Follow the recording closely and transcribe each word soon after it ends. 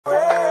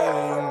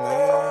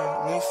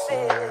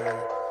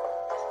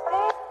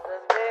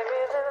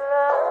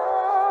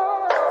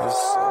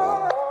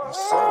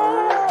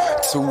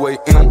2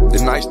 a.m.,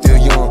 the night still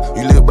young.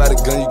 You live by the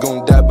gun, you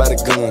gon' die by the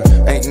gun.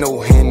 Ain't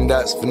no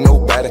handouts for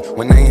nobody.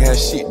 When they ain't have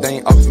shit, they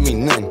ain't offer me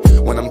nothing.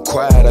 When I'm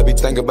quiet, I be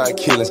thinking about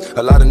killings.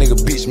 A lot of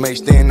nigga bitch may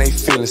stay in they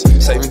feelings.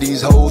 Saving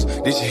these hoes,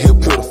 this shit here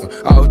pitiful.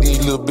 All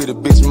these little bitty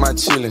bitches my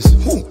chillens.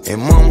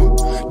 And mama,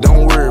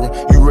 don't worry,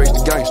 you raised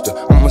a gangster.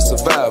 I'm a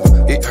survivor.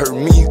 It hurt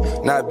me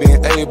not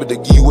being able to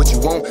give you what you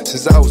want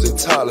since I was a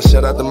toddler.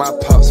 Shout out to my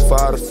pops for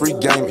all the free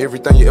game.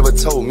 Everything you ever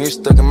told me, it's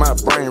stuck in my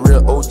brain.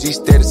 Real OG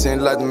status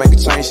and like to make a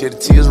change. Shed the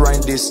tears right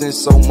in this and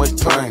so much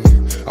pain.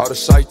 All the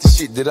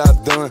shit that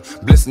I've done,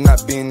 blessed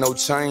not being no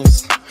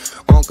chains.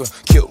 Uncle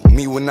killed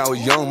me when I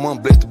was young,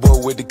 mom blessed the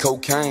boy with the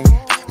cocaine.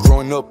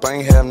 Growing up, I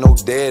ain't have no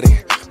daddy.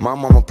 My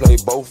mama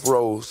played both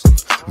roles.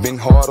 Been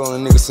hard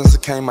on a nigga since I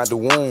came out the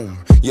womb.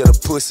 Yeah, the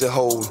pussy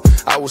hole.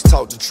 I was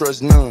taught to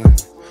trust none.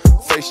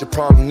 Face your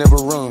problem, never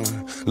run.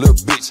 Little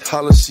bitch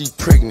holler she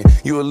pregnant.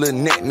 You a little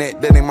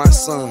net, that ain't my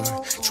son.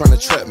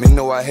 Tryna trap me,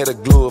 know I had a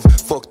glove.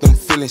 Fuck them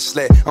feelings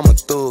slack, I'm a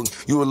thug.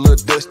 You a little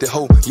dusty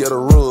hoe, yeah the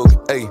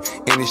rug. Ayy,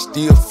 and it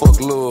still fuck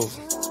love.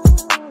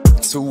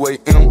 2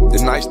 a.m.,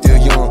 the night still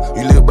young.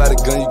 You live by the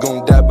gun, you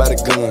gon' die by the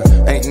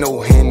gun. Ain't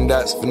no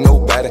handouts for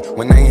nobody.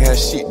 When they ain't have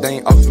shit, they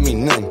ain't offer me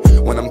nothing.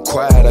 When I'm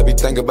quiet, I be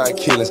thinking about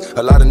killings.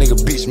 A lot of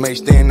nigga bitch may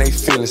stay in they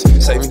feelings.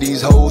 Saving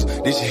these hoes,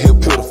 this shit here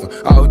pitiful.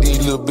 All these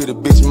little bitty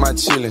bitches my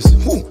chillens.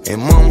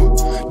 And mama,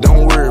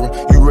 don't worry,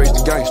 you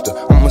raised a gangster.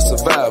 I'm a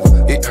survivor.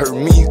 It hurt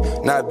me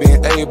not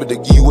being able to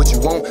give you what you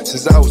want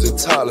since I was a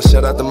toddler.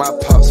 Shout out to my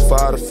pops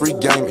for all the free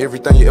game.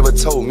 Everything you ever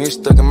told me, it's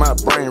stuck in my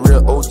brain.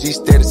 Real OG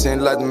status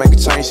and like to make a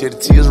change. Shed the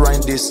tears right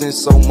in this and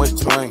so much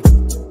pain.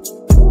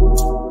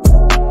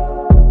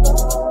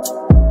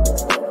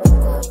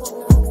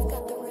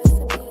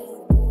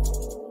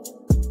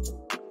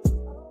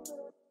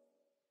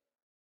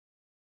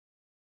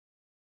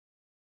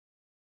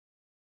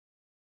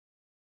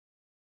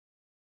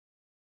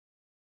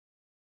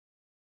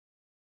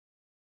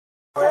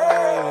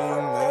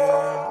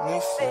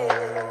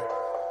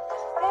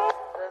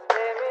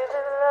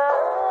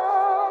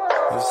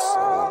 It's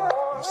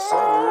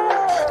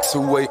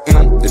 2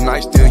 a.m., the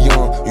night still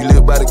young. You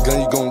live by the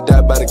gun, you gon'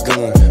 die by the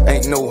gun.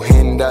 Ain't no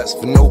handouts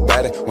for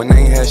nobody. When they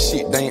ain't have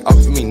shit, they ain't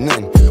offer me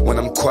nothing. When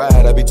I'm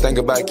quiet, I be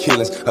thinking about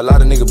killings. A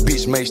lot of nigga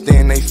bitch may stay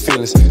in they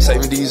feelings.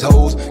 Saving these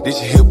hoes, this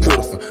shit here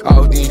pitiful.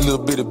 All these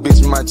little bitty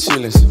bitches my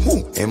chillens.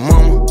 And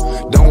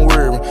mama, don't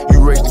worry, you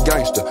raised a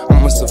gangster.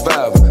 I'm a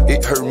survivor.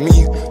 It hurt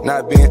me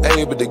not being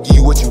able to give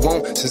you what you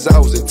want since I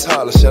was a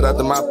toddler. Shout out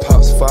to my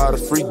pops for all the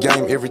free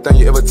game. Everything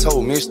you ever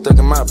told me, it's stuck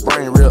in my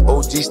brain. Real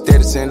OG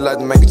status and like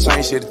to make a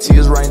change. Shed the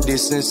tears right in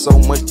this and so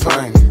much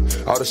pain.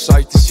 All the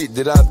shit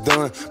that I've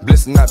done,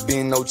 blessed not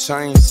being no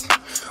chains.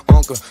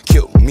 Uncle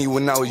killed me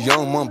when I was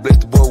young, mom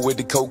blessed the boy with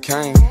the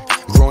cocaine.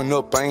 Growing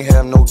up, I ain't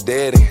have no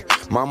daddy.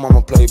 My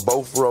mama played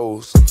both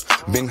roles.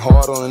 Been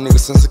hard on a nigga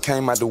since I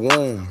came out the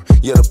womb.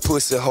 Yeah, the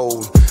pussy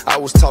hole. I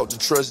was taught to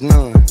trust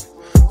none.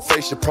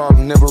 Face your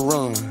problem, never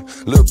run.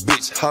 Little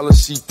bitch holler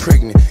she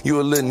pregnant. You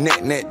a little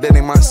net, that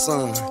ain't my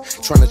son.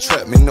 Tryna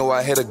trap me, know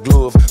I had a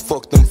glove.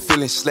 Fuck them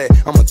feelings slack,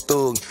 I'm a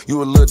thug.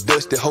 You a little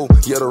dusty hoe,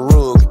 yeah the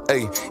rug.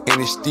 Ayy,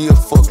 and it still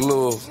fuck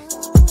love.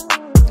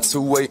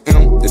 2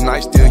 a.m., the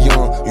night still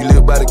young. You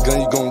live by the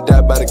gun, you gon'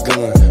 die by the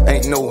gun.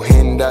 Ain't no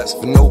handouts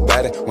for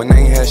nobody. When they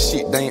ain't have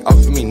shit, they ain't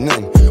offer me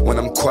nothing. When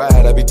I'm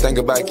quiet, I be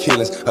thinking about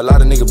killings. A lot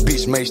of nigga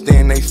bitch may stay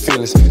in they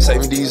feelings.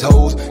 Saving these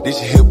hoes, this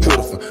shit here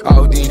pitiful.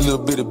 All these little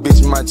bitty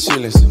bitches my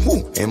chillens.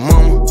 And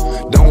mama,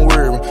 don't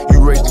worry, you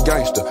raised a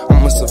gangster.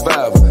 I'm a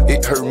survivor.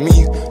 It hurt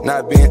me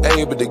not being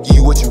able to give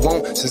you what you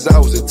want since I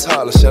was a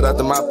toddler. Shout out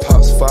to my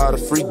pops for all the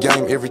free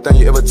game. Everything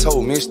you ever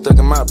told me, it's stuck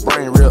in my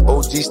brain. Real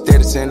OG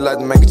status and like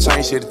to make a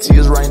change. Shed the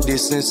tears right in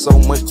this and so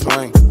much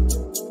pain.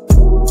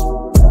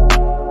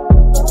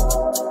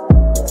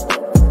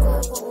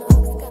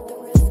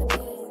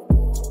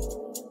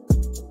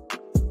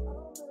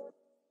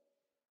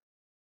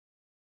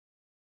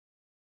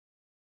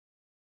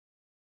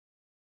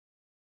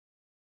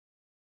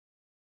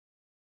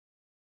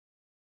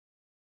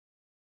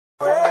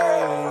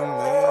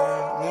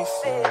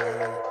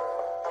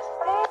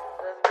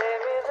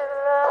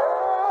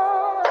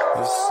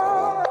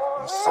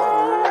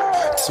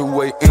 It's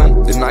 2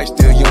 a.m., the night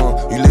still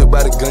young. You live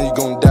by the gun, you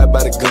gon' die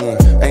by the gun.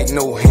 Ain't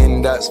no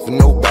handouts for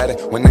nobody.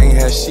 When they ain't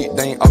have shit,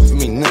 they ain't offer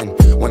me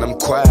nothing. When I'm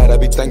quiet, I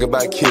be thinking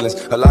about killings.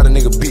 A lot of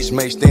nigga bitch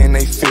may stay in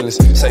they feelings.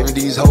 Saving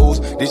these hoes,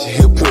 this shit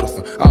here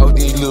pitiful. All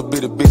these little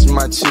bitty bitches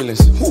my chillens.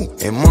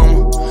 And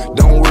mama,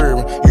 don't worry,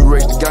 you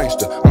raised a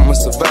gangster. I'm a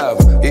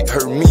survivor. It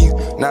hurt me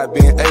not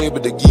being able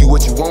to give you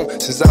what you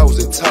want since I was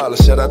a toddler.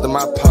 Shout out to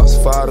my pops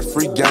for all the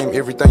free game.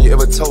 Everything you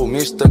ever told me,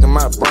 it's stuck in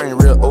my brain.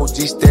 Real OG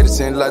status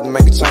and like to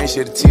make a change.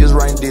 Shed the tears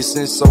right in this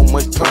and so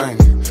much pain.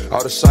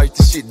 All the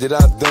shit that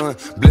I've done,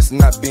 blessed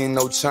not being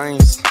no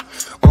chains.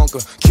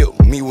 Uncle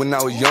killed me when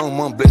I was young,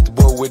 mom blessed the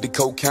boy with the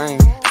cocaine.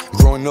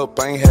 Growing up,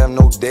 I ain't have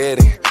no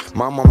daddy.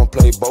 My mama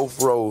played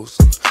both roles.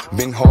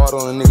 Been hard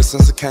on a nigga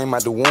since I came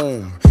out the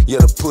womb. Yeah,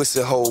 the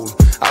pussy hole.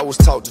 I was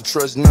taught to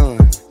trust none.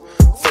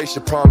 Face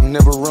your problem,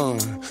 never run.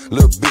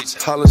 Little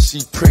bitch, holla,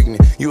 she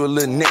pregnant. You a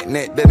little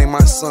net, that ain't my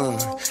son.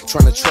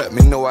 Tryna trap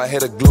me, know I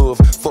had a glove.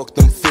 Fuck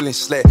them feelings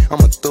slack, I'm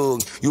a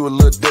thug. You a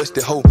little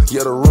dusty hoe,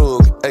 yeah, the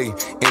rug. Ayy,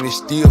 and it's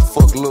still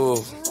fuck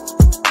love.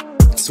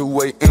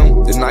 2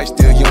 a.m., the night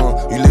still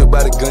young. You live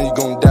by the gun, you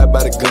gon' die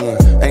by the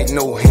gun. Ain't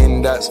no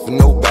handouts for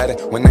nobody.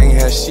 When they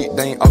ain't have shit,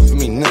 they ain't offer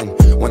me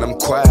nothing. When I'm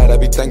quiet, I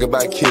be thinking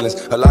about killings.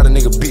 A lot of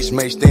nigga bitch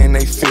may stay in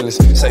they feelings.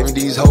 Saving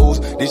these hoes,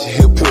 this shit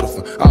here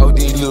pitiful. All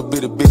these little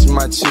bitty bitches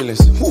my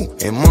chillens. Woo.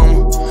 And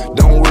mama,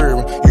 don't worry,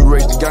 you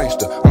raised a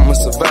gangster. I'm a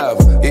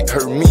survivor. It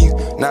hurt me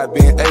not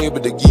being able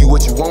to give you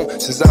what you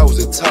want since I was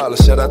a toddler.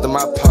 Shout out to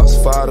my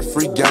pops, fire the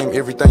free game.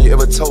 Everything you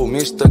ever told me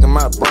is stuck in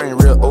my brain.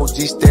 Real OG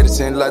status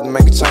and like to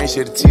make a change.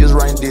 Shit, the tears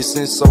right this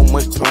in so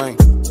much pain.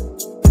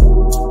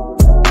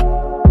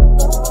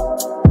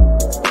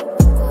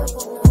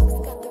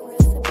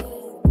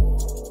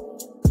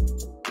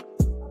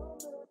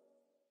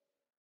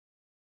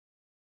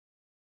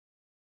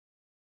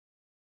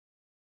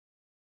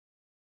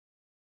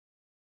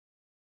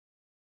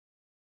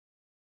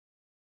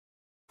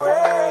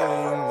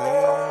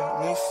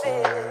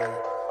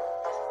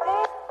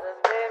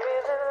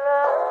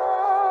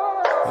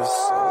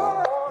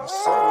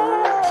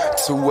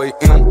 It's 2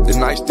 a.m., the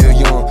night still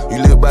young.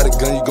 You live by the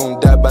gun, you gon'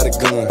 die by the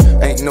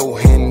gun. Ain't no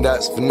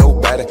handouts for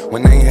nobody.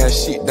 When they ain't have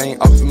shit, they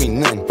ain't offer me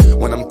nothing.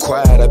 When I'm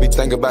quiet, I be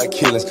thinking about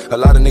killings. A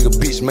lot of nigga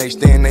bitch may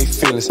stay in they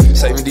feelings.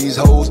 Saving these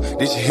hoes,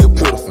 this shit here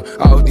pitiful.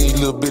 All these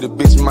little bitty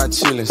bitches my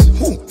chillens.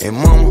 Woo. And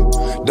mama,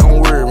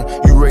 don't worry,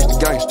 you raised a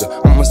gangster.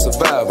 I'm a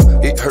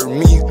survivor. It hurt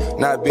me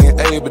not being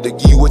able to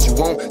give you what you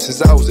want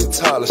since I was a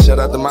toddler. Shout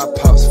out to my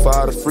pops,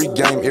 fire the free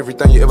game.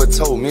 Everything you ever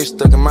told me is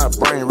stuck in my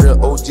brain.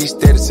 Real OG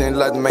status and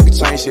like to make a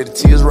change. Shit, the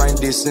tears right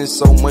this in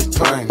so much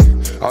pain.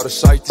 All the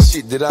shite, the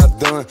shit that I've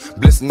done,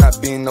 blessed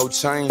not being no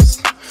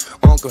chains.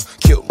 Uncle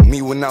killed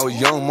me when I was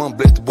young, mom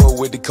blessed the boy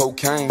with the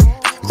cocaine.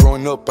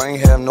 Growing up, I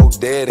ain't have no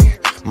daddy.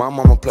 My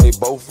mama played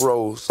both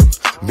roles.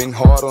 Been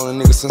hard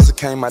on a nigga since I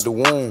came out the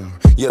womb.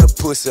 Yeah, the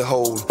pussy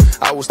hole.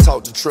 I was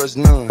taught to trust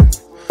none.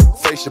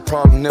 Face your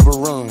problem, never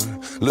run.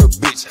 Little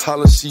bitch,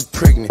 holla, she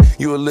pregnant.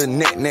 You a little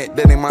net,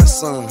 that ain't my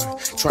son.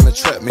 Tryna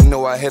trap me,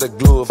 know I had a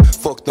glove.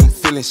 Fuck them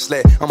feelings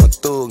slack, I'm a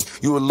thug.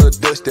 You a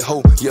little dusty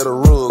hoe, yeah, the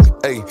rug.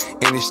 Ayy,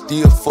 and it's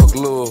still fuck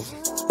love.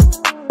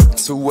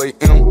 2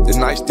 a.m., the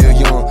night still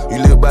young.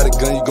 You live by the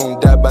gun, you gon'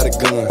 die by the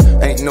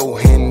gun. Ain't no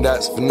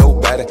handouts for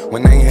nobody.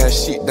 When they ain't have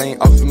shit, they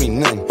ain't offer me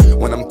nothing.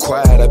 When I'm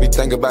quiet, I be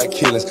thinking about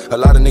killings. A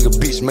lot of nigga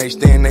bitch may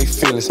stay in they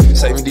feelings.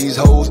 Saving these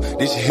hoes,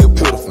 this shit here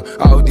pitiful.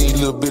 All these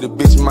little bitty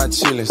bitches my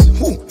chillens.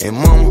 Woo. And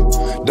mama,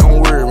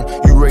 don't worry,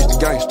 you raised a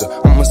gangster.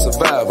 I'm a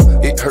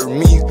survivor. It hurt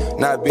me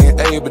not being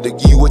able to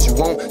give you what you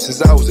want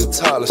since I was a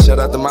toddler. Shout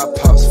out to my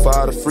pops,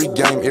 fire the free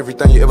game.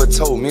 Everything you ever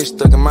told me is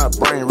stuck in my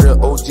brain.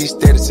 Real OG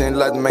status and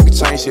like to make a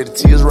change. Shit, the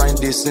tears right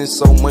this in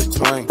so much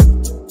pain.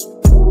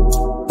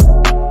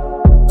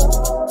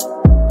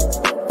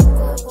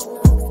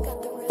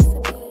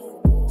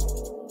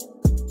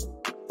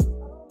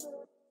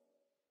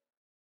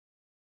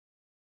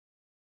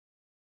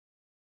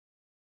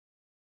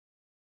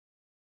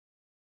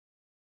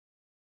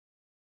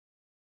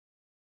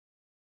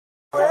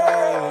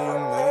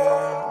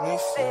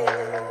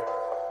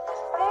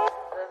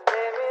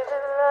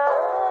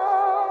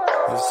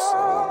 It's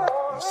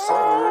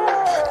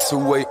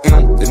 2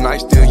 a.m., the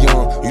night still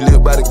young. You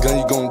live by the gun,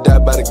 you gon' die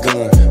by the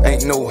gun.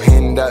 Ain't no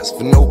handouts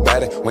for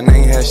nobody. When they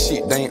ain't have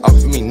shit, they ain't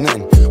offer me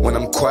nothing. When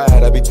I'm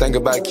quiet, I be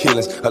thinking about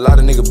killings. A lot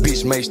of nigga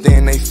bitch may stay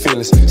in they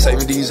feelings.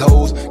 Saving these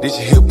hoes, this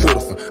shit here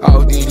pitiful.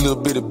 All these little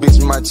bitty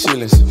bitches my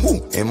chillens. Woo.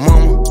 And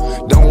mama,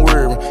 don't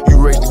worry, you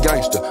raised a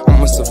gangster.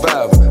 I'm a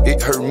survivor.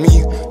 It hurt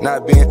me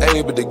not being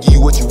able to give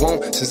you what you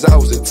want since I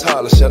was a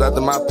toddler. Shout out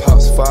to my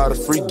pops, fire the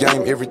free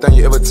game. Everything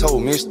you ever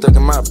told me is stuck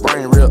in my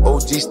brain. Real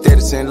OG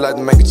status and like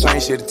to make a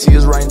change. Shit, the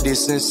tears right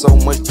this in so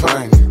much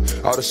pain.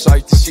 All the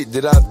shite, the shit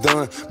that I've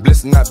done,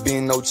 blessed not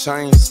being no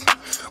chains.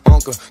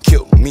 Uncle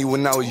killed me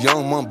when I was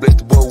young, mom blessed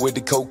the boy with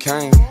the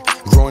cocaine.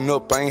 Growing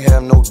up, I ain't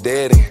have no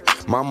daddy.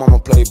 My mama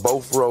played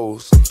both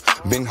roles.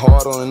 Been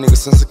hard on a nigga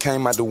since I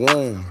came out the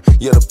womb.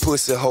 Yeah, the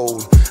pussy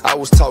hole. I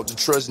was taught to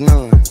trust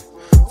none.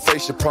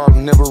 Face your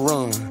problem, never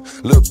run.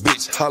 Little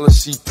bitch, holla,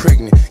 she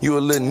pregnant. You a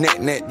little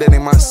net, that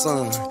ain't my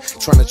son.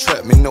 Tryna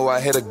trap me, know I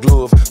had a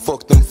glove.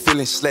 Fuck them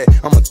feelings slack,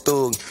 I'm a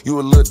thug. You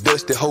a little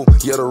dusty hoe,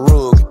 yeah, the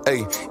rug.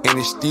 Ayy, and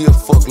it's still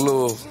fuck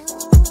love.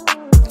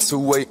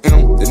 2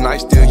 a.m., the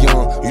night still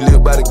young. You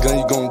live by the gun,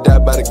 you gon' die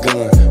by the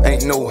gun.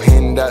 Ain't no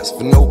handouts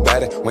for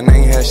nobody. When they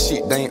ain't have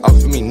shit, they ain't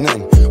offer me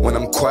nothing. When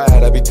I'm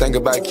quiet, I be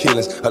thinking about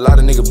killings. A lot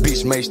of nigga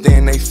bitch may stay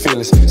in they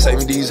feelings.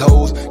 Saving these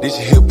hoes, this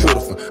shit here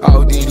pitiful.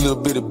 All these little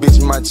bitty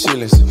bitches my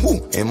chillens. Woo.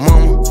 And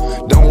mama,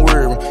 don't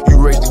worry, you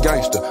raised a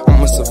gangster.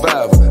 I'm a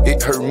survivor.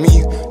 It hurt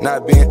me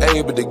not being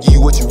able to give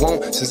you what you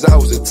want since I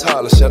was a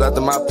toddler. Shout out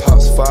to my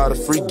pops, fire the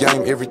free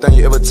game. Everything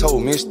you ever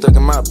told me is stuck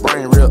in my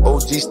brain. Real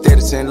OG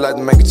status and like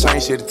to make a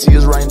change. Shit, the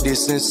tears right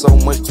this in so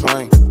much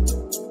pain.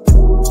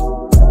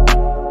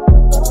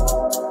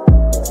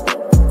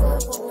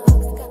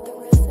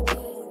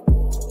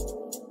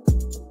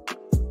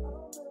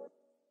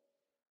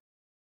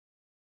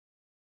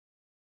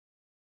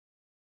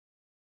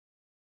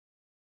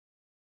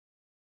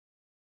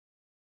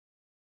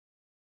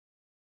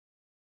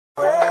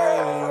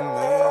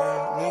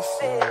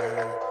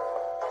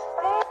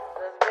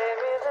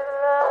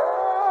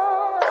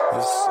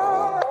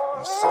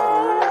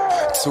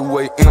 2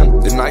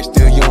 a.m., the night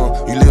still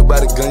young. You live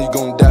by the gun, you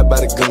gon' die by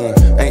the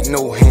gun. Ain't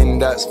no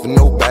handouts for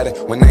nobody.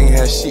 When they ain't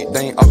had shit,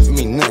 they ain't offer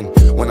me nothing.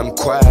 When I'm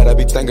quiet, I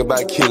be thinking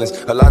about killings.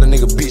 A lot of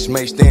nigga bitch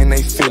may stay in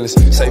they feelings.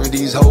 Saving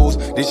these hoes,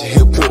 this shit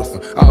here pitiful.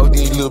 All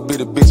these little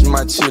bitty bitches,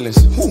 my chillens.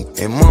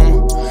 And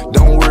mama,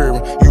 don't worry,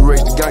 you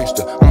raised a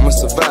gangster. I'm a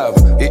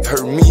survivor. It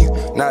hurt me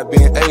not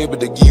being able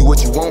to give you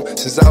what you want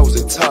since I was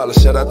a toddler.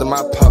 Shout out to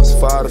my pops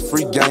for all the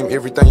free game.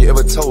 Everything you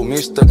ever told me,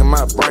 it's stuck in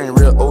my brain.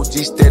 Real OG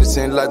status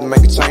and like to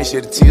make a change.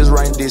 Shed the tears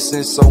right in this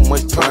and so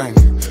much pain.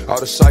 All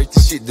the shite, the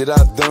shit that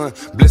I've done,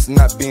 blessed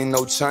not being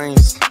no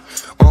chains.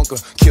 Uncle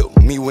killed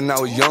me when I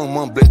was young,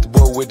 mom blessed the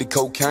boy with the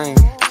cocaine.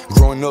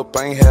 Growing up,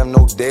 I ain't have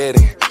no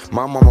daddy.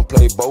 My mama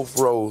played both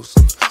roles.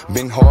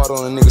 Been hard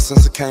on a nigga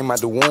since I came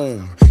out the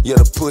womb. Yeah,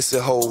 the pussy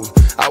hole.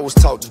 I was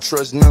taught to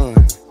trust none.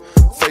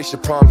 Face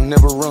your problem,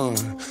 never run.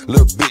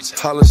 Little bitch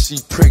holler, she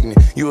pregnant.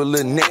 You a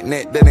little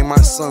net, that ain't my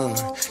son.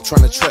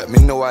 Tryna trap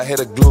me, know I had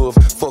a glove.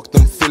 Fuck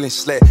them feelings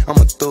slack, I'm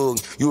a thug.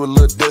 You a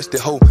little dusty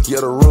hoe,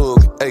 yeah the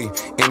rug. Ayy,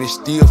 and it's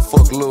still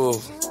fuck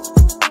love.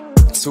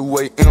 2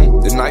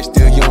 a.m., the night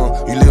still young.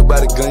 You live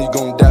by the gun, you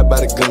gon' die by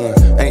the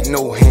gun. Ain't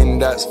no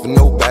handouts for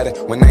nobody.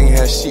 When they ain't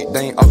had shit,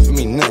 they ain't offer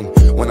me nothing.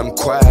 When I'm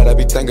quiet, I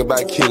be thinking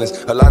about killings.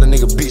 A lot of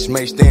nigga bitch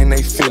may stay in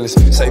they feelings.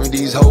 Saving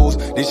these hoes,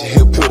 this shit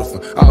here pitiful.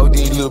 All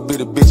these little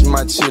bitty bitches,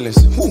 my chillens.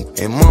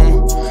 And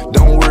mama,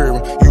 don't worry,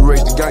 you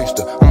raised a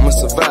gangster. I'm a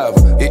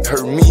survivor. It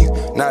hurt me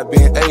not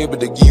being able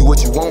to give you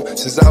what you want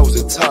since I was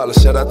a toddler.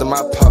 Shout out to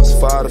my pops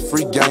for all the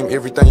free game.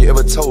 Everything you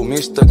ever told me,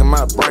 it's stuck in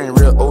my brain.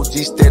 Real OG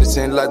status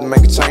and like to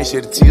make a change.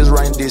 Shed the tears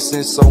right in this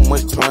and so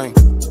much pain.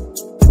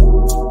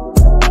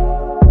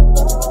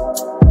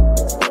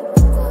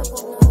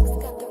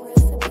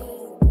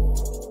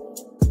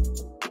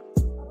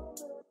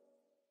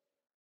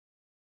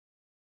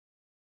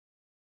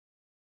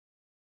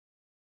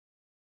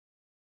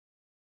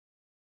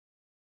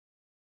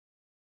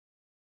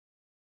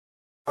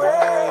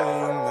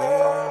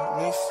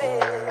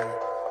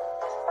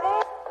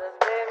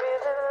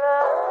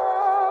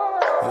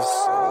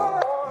 It's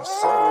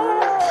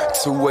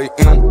 2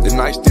 a.m., the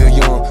night still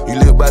young. You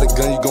live by the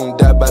gun, you gon'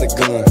 die by the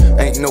gun.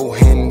 Ain't no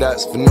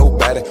handouts for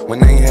nobody. When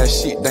they ain't had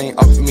shit, they ain't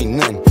offer me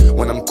nothing.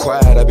 When I'm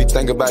quiet, I be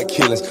thinking about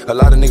killings. A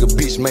lot of nigga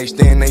bitch may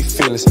stay in they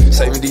feelings.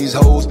 Saving these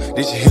hoes,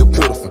 this shit here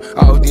pitiful.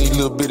 All these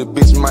little bitty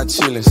bitches, my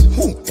chillens.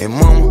 And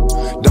mama,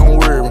 don't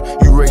worry,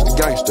 you raised a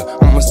gangster.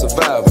 I'm a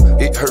survivor.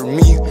 It hurt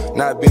me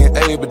not being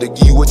able to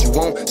give you what you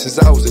want since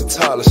I was a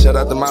toddler. Shout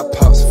out to my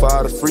pops for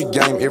all the free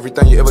game.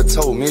 Everything you ever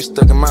told me, it's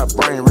stuck in my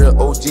brain. Real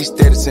OG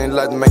status and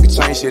like to make a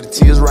change. Shed the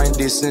tears right in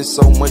this and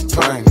so much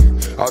pain.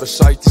 All the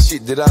shite, the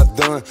shit that I've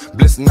done,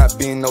 blessed not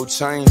being no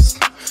chains.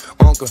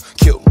 Uncle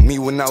killed me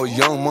when I was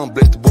young, mom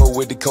blessed the boy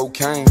with the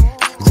cocaine.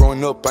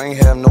 Growing up, I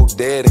ain't have no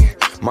daddy.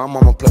 My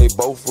mama played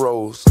both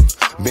roles.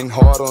 Been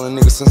hard on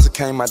a nigga since I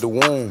came out the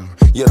womb.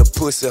 Yeah, the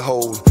pussy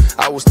hole.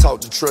 I was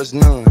taught to trust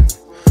none.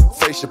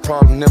 Face your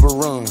problem, never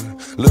run.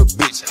 Little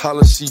bitch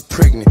holler, she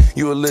pregnant.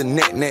 You a little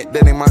net,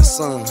 that ain't my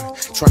son.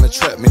 Tryna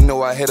trap me,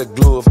 know I had a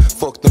glove.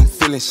 Fuck them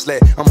feelings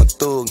slack, I'm a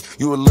thug.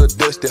 You a little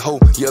dusty hoe,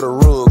 yeah the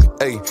rug.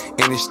 Ayy,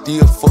 and it's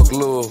still fuck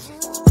love.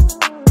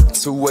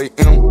 2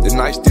 a.m., the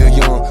night still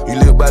young. You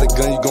live by the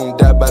gun, you gon'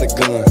 die by the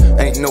gun.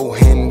 Ain't no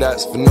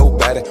handouts for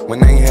nobody. When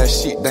they ain't had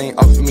shit, they ain't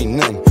offer me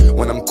nothing.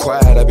 When I'm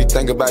quiet, I be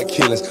thinking about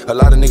killings. A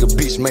lot of nigga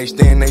bitch may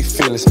stay in they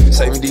feelings.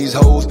 Saving these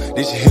hoes,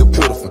 this shit here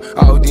pitiful.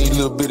 All these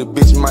little bitty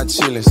bitches, my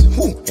chillens.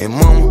 And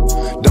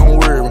mama, don't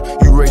worry,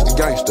 you raised a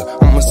gangster.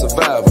 I'm a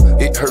survivor.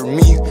 It hurt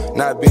me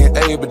not being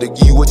able to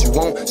give you what you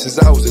want since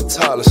I was a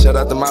toddler. Shout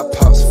out to my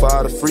pops for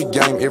all the free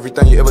game.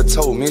 Everything you ever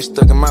told me, it's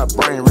stuck in my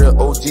brain. Real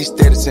OG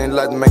status and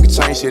like to make a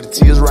change. Shed the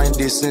tears right in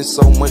this and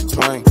so much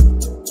pain.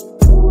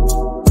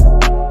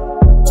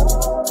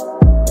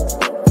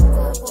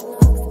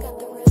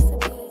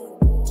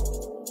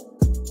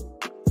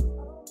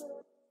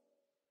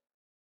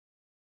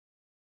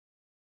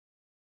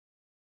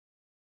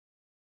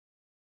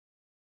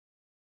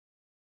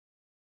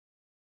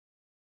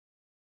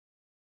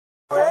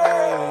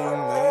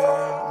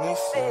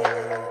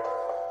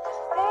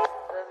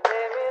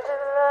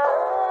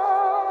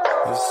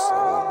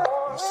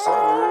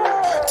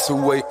 It's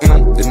 2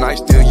 a.m., the night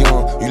still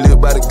young. You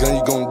live by the gun,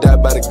 you gon' die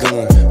by the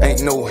gun.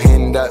 Ain't no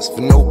handouts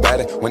for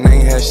nobody. When they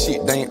ain't had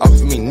shit, they ain't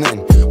offer me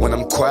nothing. When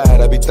I'm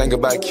quiet, I be thinking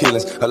about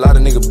killings. A lot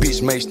of nigga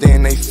bitch may stay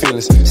in they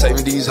feelings.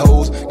 Saving these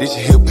hoes, this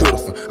shit here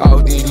pitiful.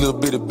 All these little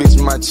bitty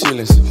bitches, my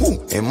chillens.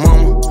 And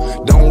mama,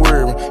 don't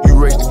worry, you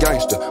raised a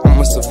gangster. I'm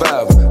a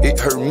survivor. It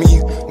hurt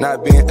me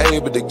not being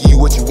able to give you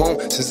what you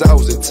want since I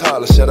was a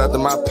toddler. Shout out to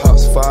my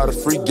pops for all the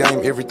free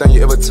game. Everything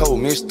you ever told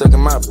me, it's stuck in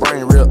my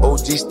brain. Real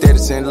OG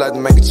status and like to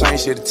make a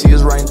change. Shed the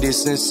tears right in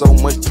this and so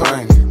much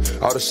pain.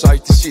 All the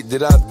shite, the shit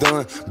that I've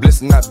done,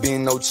 blessed not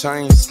being no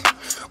chains.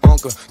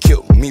 Uncle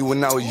killed me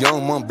when I was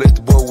young, mom blessed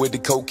the boy with the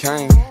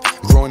cocaine.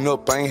 Growing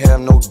up, I ain't have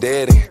no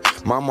daddy.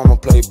 My mama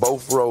played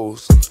both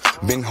roles.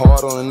 Been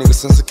hard on a nigga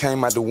since I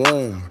came out the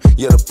womb.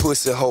 Yeah, the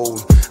pussy hole.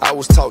 I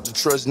was taught to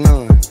trust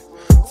none.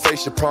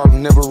 Face your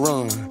problem, never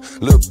run.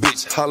 Little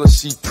bitch, holla,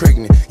 she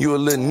pregnant. You a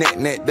little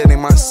net, that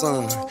ain't my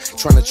son.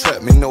 Tryna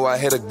trap me, know I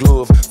had a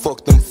glove.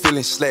 Fuck them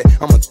feelings slack,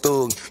 I'm a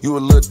thug. You a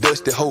little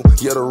dusty hoe,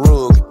 yeah, the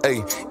rug.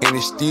 Ayy, and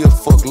it still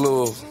fuck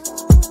love.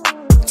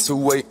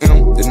 2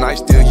 a.m., the night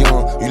still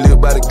young. You live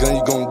by the gun,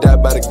 you gon' die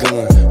by the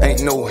gun.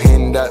 Ain't no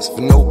handouts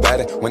for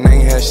nobody. When they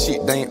ain't have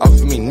shit, they ain't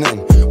offer me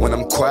nothing. When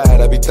I'm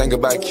quiet, I be thinking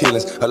about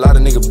killings. A lot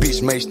of nigga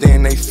bitch may stay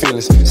in they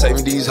feelings.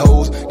 Saving these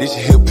hoes, this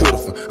shit here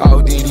pitiful.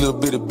 All these little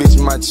bitty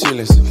bitches my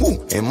chillens. Woo.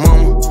 And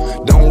mama,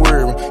 don't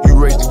worry, you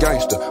raised a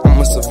gangster.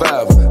 I'm a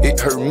survivor. It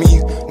hurt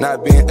me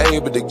not being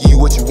able to give you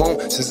what you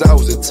want since I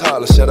was a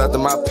toddler. Shout out to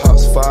my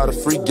pops, father,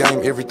 free game.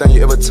 Everything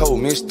you ever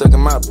told me is stuck in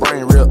my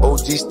brain. Real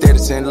OG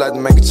status and like to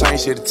make a change.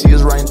 Shit, the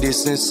tears right in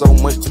this and so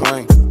much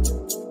pain.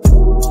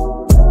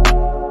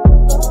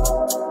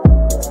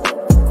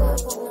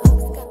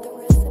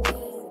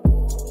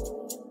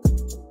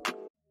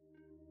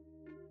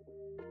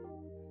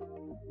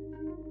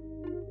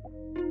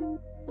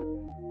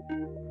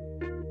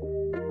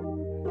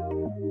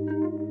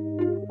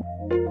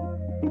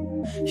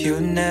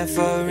 You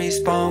never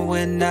respond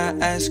when I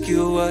ask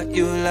you what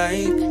you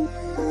like.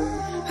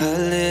 A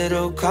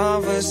little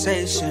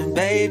conversation,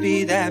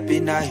 baby, that'd be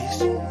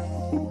nice.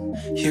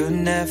 You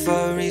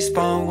never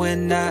respond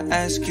when I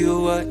ask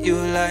you what you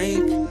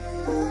like.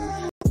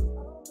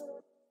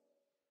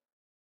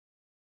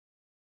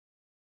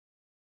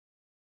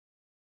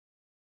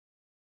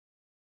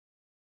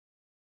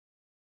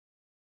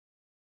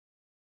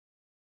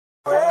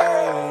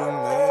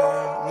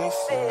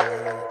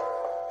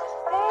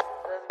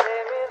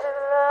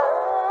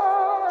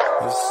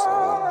 It's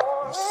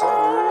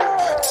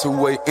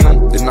 2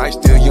 a.m., the night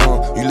still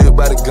young. You live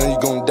by the gun, you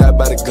gon' die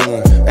by the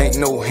gun. Ain't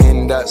no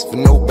handouts for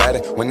nobody.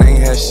 When they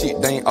ain't have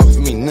shit, they ain't offer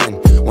me nothing.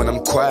 When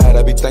I'm quiet,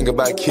 I be thinking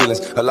about killings.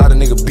 A lot of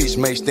nigga bitch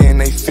may stay in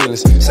they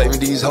feelings. Saving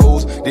these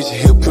hoes, this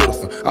shit here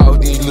pitiful. All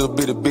these little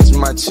bitty bitches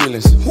my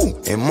chillens. Woo.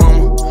 And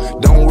mama,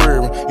 don't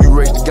worry, you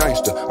raised a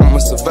gangster. I'm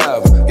a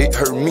survivor. It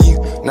hurt me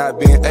not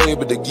being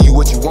able to give you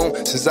what you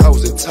want since I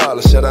was a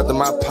toddler. Shout out to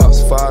my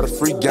pops, father,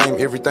 free game.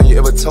 Everything you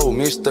ever told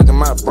me is stuck in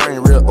my brain.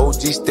 Real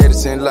OG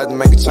status and like to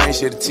make a change.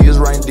 Shit, the tears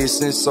right in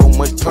this and so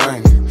much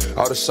pain.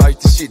 All the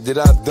shit that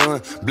I've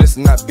done, blessed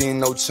not being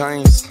no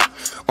chains.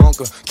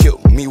 Uncle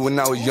killed me when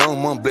I was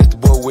young, mom blessed the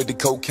boy with the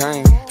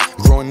cocaine.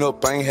 Growing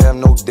up, I ain't have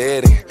no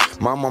daddy.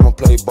 My mama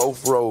played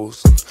both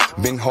roles.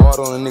 Been hard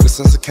on a nigga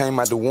since I came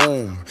out the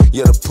womb.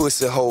 Yeah, the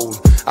pussy hole.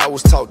 I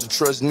was taught to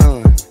trust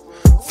none.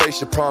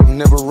 Face your problem,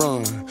 never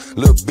run.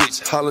 Little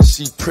bitch, holla,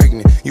 she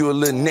pregnant. You a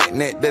little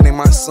net, that ain't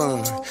my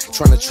son.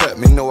 Tryna trap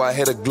me, know I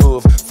had a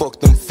glove. Fuck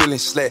them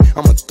feelings slack,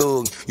 I'm a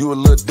thug. You a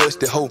little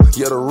dusty hoe,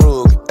 yeah, the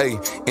rug. Ayy,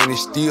 and it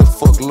still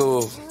fuck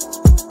love.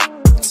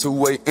 2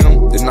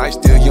 a.m., the night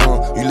still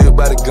young. You live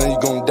by the gun, you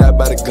gon' die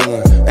by the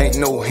gun. Ain't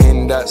no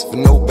handouts for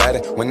nobody.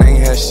 When they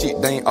ain't have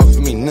shit, they ain't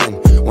offer me nothing.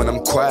 When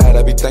I'm quiet,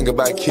 I be thinking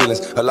about killings.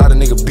 A lot of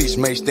nigga bitch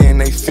may stay in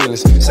they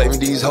feelings. Saving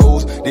these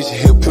hoes, this shit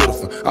here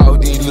pitiful. All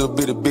these little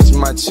bitty bitches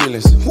my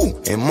chillens. Woo.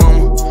 And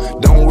mama,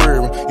 don't worry,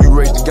 you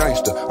raised a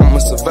gangster. I'm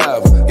a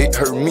survivor. It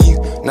hurt me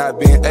not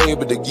being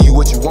able to give you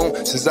what you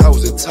want since I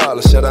was a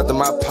toddler. Shout out to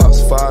my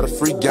pops, father,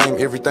 free game.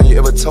 Everything you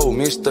ever told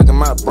me is stuck in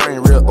my brain.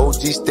 Real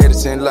OG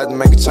status and like to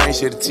make a change.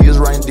 Shit, the tears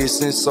right in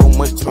this and so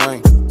much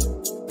pain.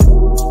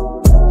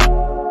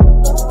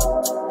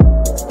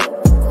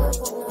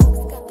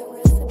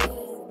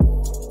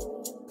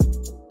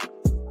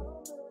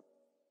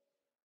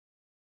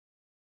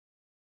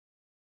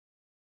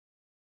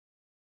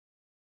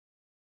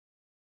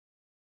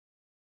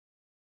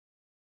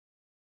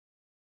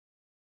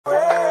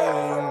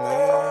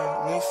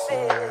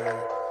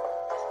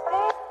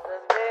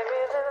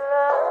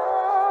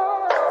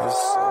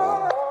 It's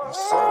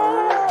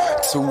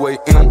 2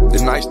 a.m., the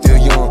night still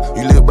young.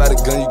 You live by the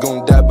gun, you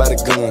gon' die by the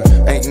gun.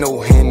 Ain't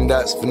no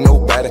handouts for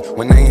nobody.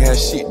 When they ain't have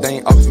shit, they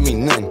ain't offer me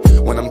nothing.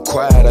 When I'm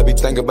quiet, I be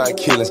thinking about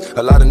killings.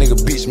 A lot of nigga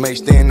bitch may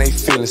stay in they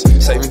feelings.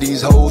 Saving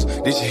these hoes,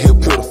 this shit here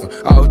pitiful.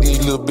 All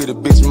these little bitty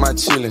bitches my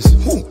chillens.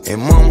 Woo.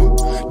 And mama,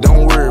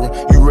 don't worry,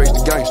 you raised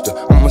a gangster.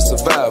 I'm a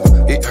survivor.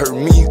 It hurt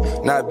me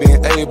not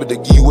being able to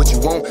give you what you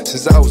want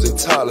since I was a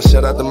toddler.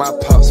 Shout out to my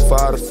pops,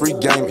 father, free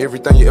game.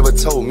 Everything you ever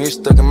told me is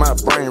stuck in my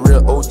brain.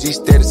 Real OG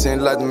status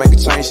and like to make a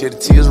change. Shit, the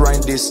tears right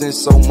in this and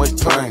so much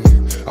pain.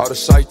 All the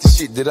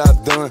shit that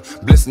I've done,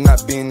 blessed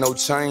not being no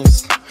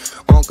chains.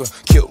 Uncle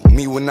killed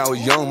me when I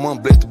was young,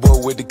 mom blessed the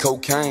boy with the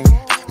cocaine.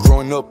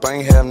 Growing up, I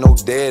ain't have no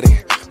daddy.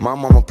 My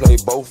mama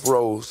played both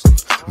roles.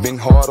 Been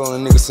hard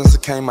on a nigga since I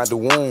came out the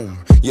womb.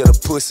 Yeah, the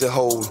pussy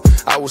hole.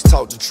 I was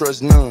taught to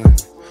trust none.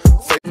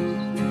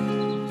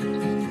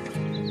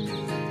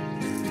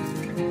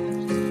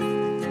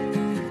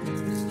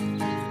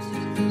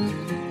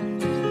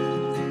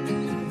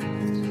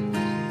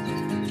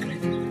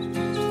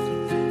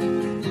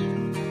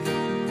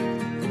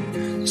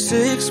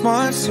 6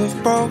 months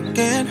of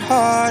broken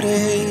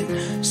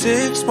hearted,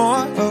 6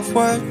 more of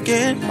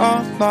working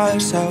on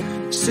myself.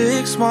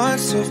 6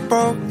 months of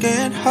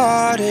broken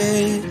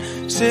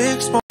hearted.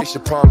 6 months. It's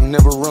your problem,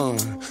 never run.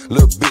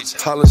 Little bitch,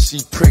 holla, she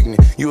pregnant.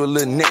 You a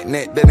little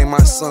net, that ain't my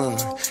son.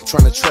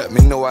 Tryna trap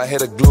me, know I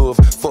had a glove.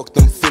 Fuck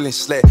them feelings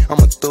slack, I'm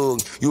a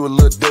thug. You a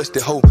little dusty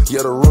hoe,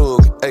 yeah, the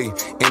rug. Ayy,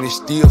 and it's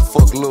still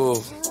fuck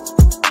love.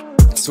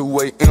 2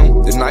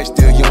 a.m., the night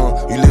still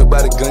young. You live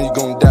by the gun, you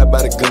gon' die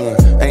by the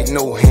gun. Ain't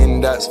no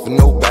handouts for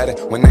nobody.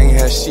 When they ain't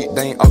have shit,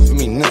 they ain't offer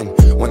me nothing.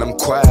 When I'm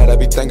quiet, I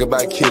be thinking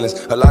about killings.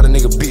 A lot of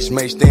nigga bitch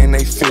may stay in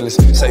they feelings.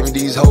 Saving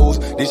these hoes,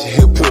 this shit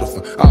here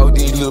pitiful. All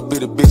these little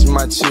bitty bitches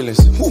my chillens.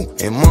 Woo.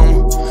 And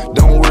mama,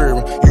 don't worry,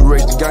 you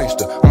raised a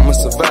gangster. I'm a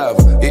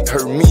survivor. It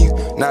hurt me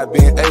not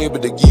being able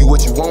to give you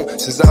what you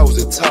want since I was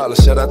a toddler.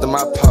 Shout out to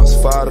my pops,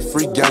 father,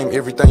 free game.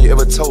 Everything you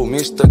ever told me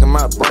is stuck in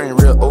my brain.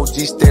 Real OG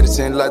status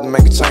and like to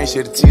make a change.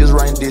 Shit, the tears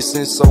right in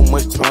distance, so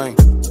much pain.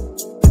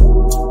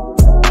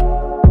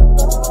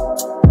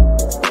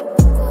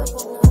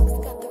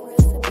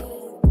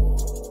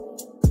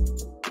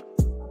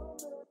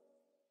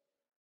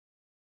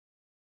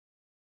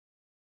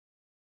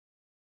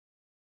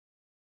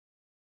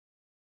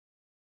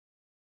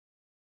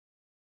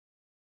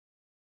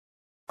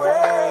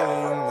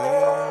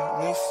 Make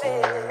me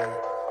feel.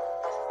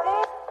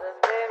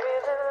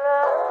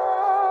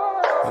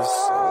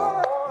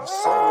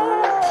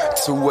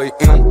 2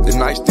 a.m., the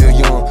night still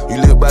young.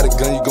 You live by the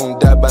gun, you gon'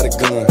 die by the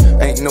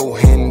gun. Ain't no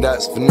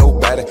handouts for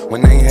nobody.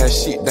 When they ain't have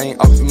shit, they ain't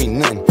offer me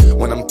nothing.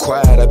 When I'm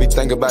quiet, I be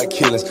thinking about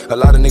killings. A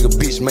lot of nigga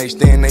bitch may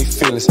stay in they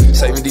feelings.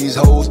 Saving these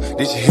hoes,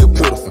 this shit here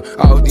pitiful.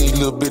 All these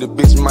little bitty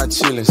bitches my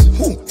chillens.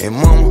 Woo. And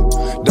mama,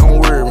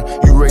 don't worry,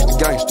 you raised a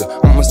gangster.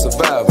 I'm a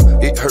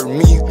survivor. It hurt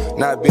me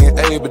not being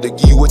able to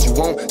give you what you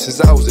want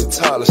since I was a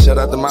toddler. Shout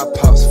out to my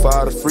pops,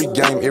 father, free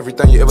game.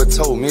 Everything you ever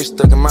told me is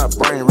stuck in my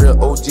brain.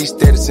 Real OG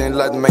status and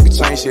like to make a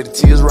change. Shit, the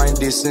tears right in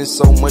distance,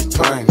 so much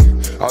pain.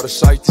 All the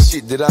shite, the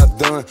shit that I've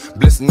done,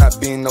 blessed not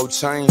being no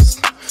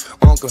chains.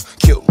 Uncle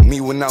killed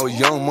me when I was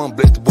young, mom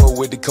blessed the boy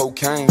with the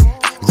cocaine.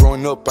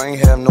 Growing up, I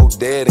ain't have no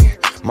daddy.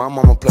 My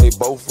mama played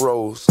both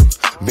roles.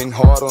 Been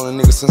hard on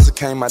a nigga since I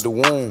came out the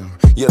womb.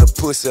 Yeah, the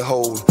pussy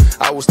hole.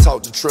 I was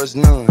taught to trust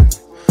none.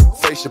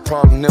 Face your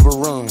problem, never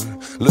run.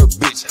 Little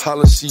bitch,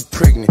 holla, she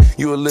pregnant.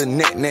 You a little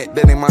net,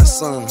 that ain't my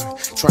son.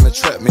 Tryna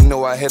trap me,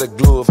 know I had a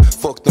glove.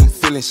 Fuck them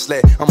feelings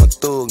slack, I'm a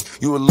thug.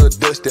 You a little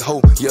dusty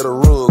hoe, yeah, the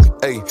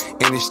rug. Ayy,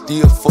 and it's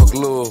still fuck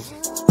love.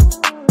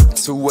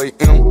 2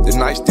 a.m., the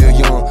night still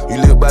young. You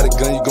live by the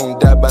gun, you gon'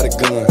 die by the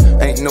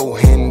gun. Ain't no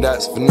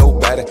handouts for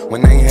nobody.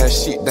 When they ain't have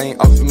shit, they ain't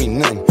offer me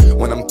nothing.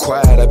 When I'm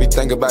quiet, I be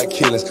thinking about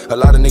killings. A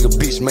lot of nigga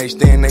bitch may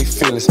stay in they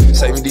feelings.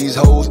 Saving these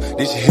hoes,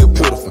 this shit here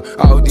pitiful.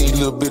 All these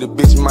little bitty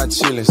bitches my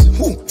chillens.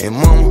 Woo. And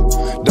mama,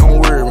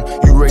 don't worry,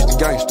 you raised a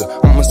gangster.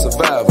 I'm a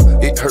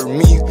survivor. It hurt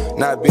me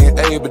not being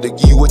able to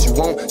give you what you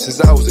want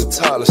since I was a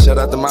toddler. Shout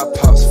out to my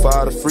pops,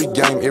 father, free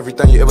game.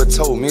 Everything you ever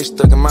told me is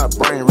stuck in my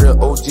brain.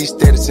 Real OG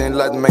status and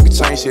like to make a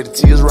change. Shit, the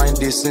tears right in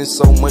distance,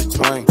 so much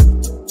pain.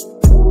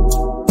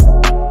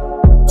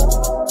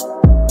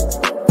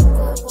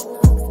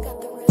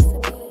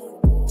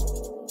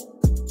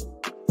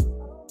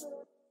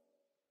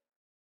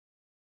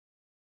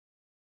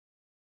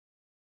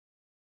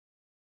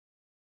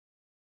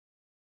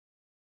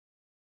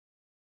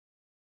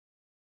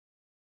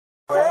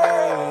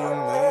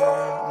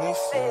 Make me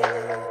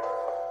feel.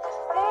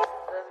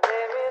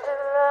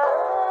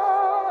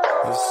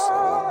 You're so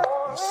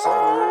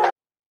real.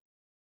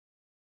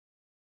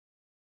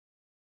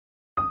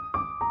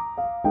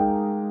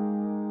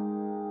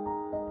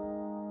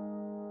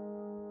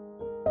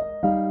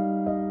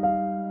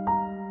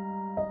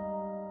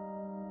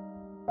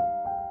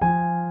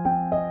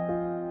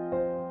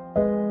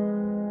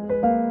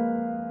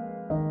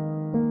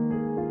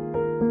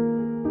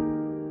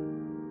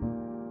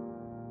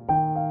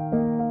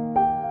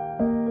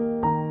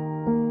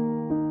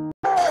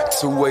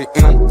 Two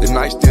a.m., the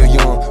night still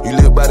young. You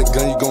live by the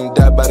gun, you gon'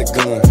 die by the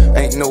gun.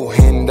 Ain't no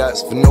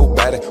handouts for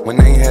nobody. When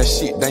they ain't have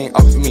shit, they ain't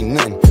offer me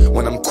nothing.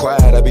 When I'm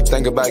quiet, I be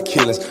thinking about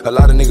killings. A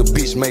lot of nigga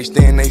bitch may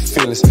stay in they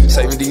feelings.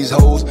 Saving these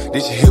hoes,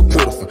 this shit here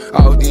pitiful.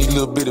 All these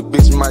little bitty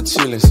bitches my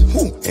chillens.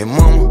 Woo. And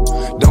mama,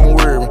 don't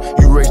worry,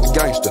 you raised a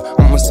gangster.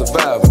 I'm a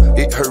survivor.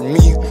 It hurt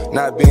me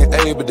not being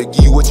able to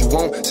give you what you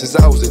want since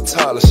I was a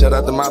toddler. Shout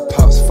out to my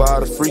pops,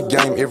 father, free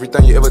game.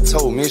 Everything you ever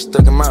told me is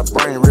stuck in my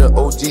brain. Real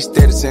OG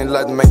status and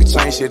like to make a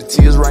change. Shit, the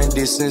tears right in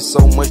distance,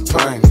 so much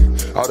pain.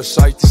 All the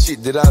shite, the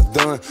shit that I've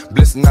done,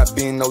 blessed not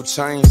being no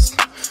chains.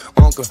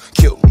 Uncle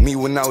killed me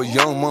when I was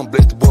young, mom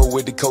blessed the boy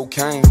with the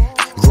cocaine.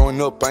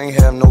 Growing up, I ain't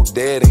have no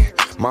daddy.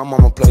 My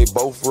mama played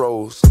both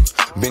roles.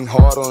 Been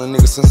hard on a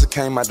nigga since I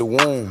came out the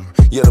womb.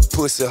 Yeah, the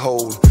pussy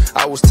hole.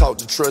 I was taught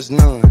to trust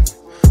none.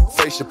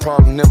 Face your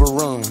problem, never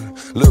run.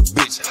 Little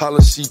bitch,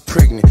 holla, she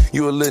pregnant.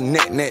 You a little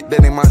net,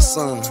 that ain't my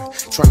son.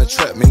 Tryna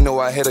trap me, know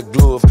I had a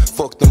glove.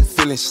 Fuck them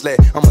feelings slack,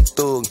 I'm a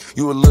thug.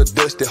 You a little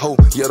dusty hoe,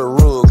 yeah, the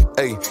rug.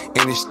 Ayy,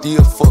 and it's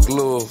still fuck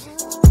love.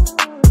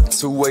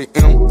 2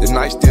 a.m., the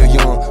night still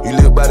young. You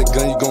live by the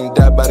gun, you gon'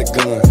 die by the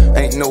gun.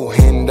 Ain't no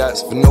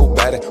handouts for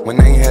nobody. When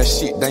they ain't have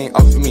shit, they ain't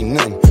offer me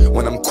nothing.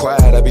 When I'm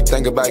quiet, I be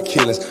thinking about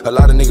killings. A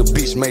lot of nigga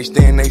bitch may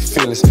stay in they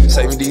feelings.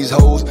 Saving these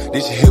hoes,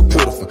 this shit here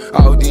pitiful.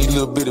 All these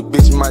little bitty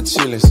bitches, my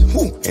chillens.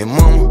 And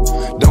mama,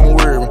 don't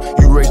worry,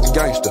 you raised a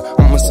gangster.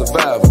 I'm a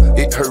survivor.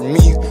 It hurt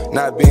me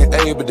not being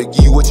able to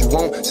give you what you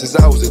want since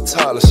I was a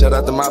toddler. Shout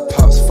out to my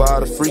pops,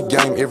 father, free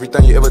game.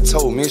 Everything you ever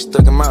told me, it's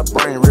stuck in my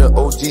brain. Real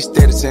OG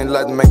status, and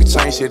like to make a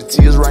change. Shed the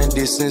tears right in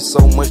this, and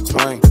so much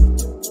pain.